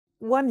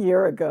1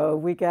 year ago,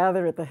 we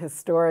gathered at the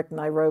historic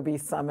Nairobi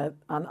Summit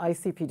on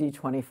ICPD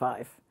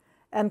 25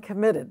 and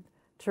committed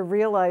to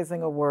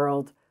realizing a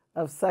world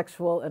of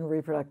sexual and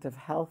reproductive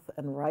health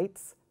and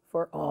rights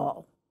for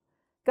all.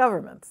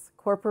 Governments,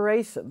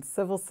 corporations,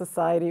 civil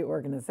society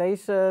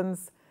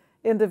organizations,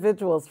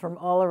 individuals from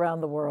all around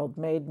the world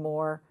made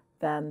more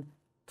than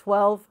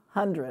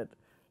 1,200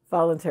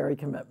 voluntary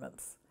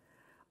commitments.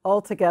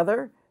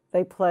 Altogether,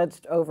 they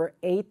pledged over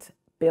 $8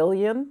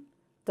 billion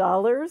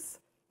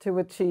to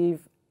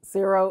achieve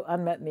zero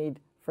unmet need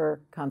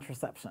for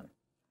contraception,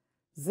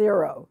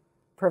 zero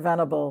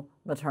preventable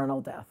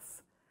maternal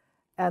deaths,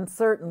 and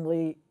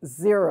certainly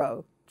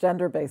zero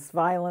gender-based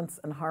violence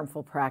and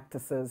harmful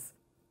practices,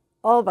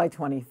 all by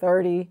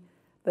 2030,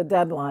 the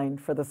deadline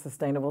for the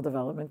Sustainable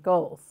Development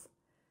Goals.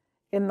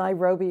 In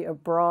Nairobi, a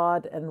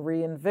broad and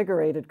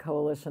reinvigorated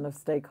coalition of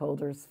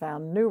stakeholders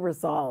found new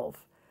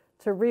resolve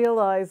to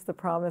realize the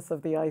promise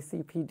of the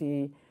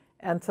ICPD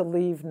and to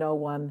leave no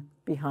one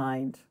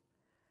behind.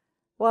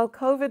 While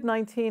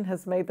COVID-19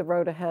 has made the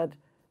road ahead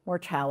more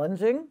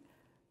challenging,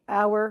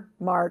 our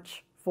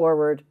march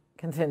forward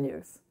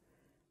continues.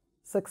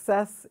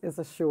 Success is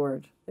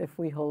assured if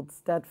we hold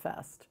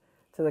steadfast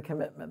to the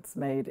commitments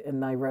made in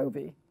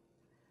Nairobi.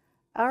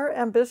 Our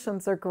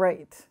ambitions are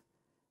great,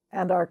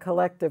 and our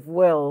collective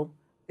will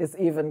is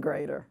even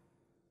greater.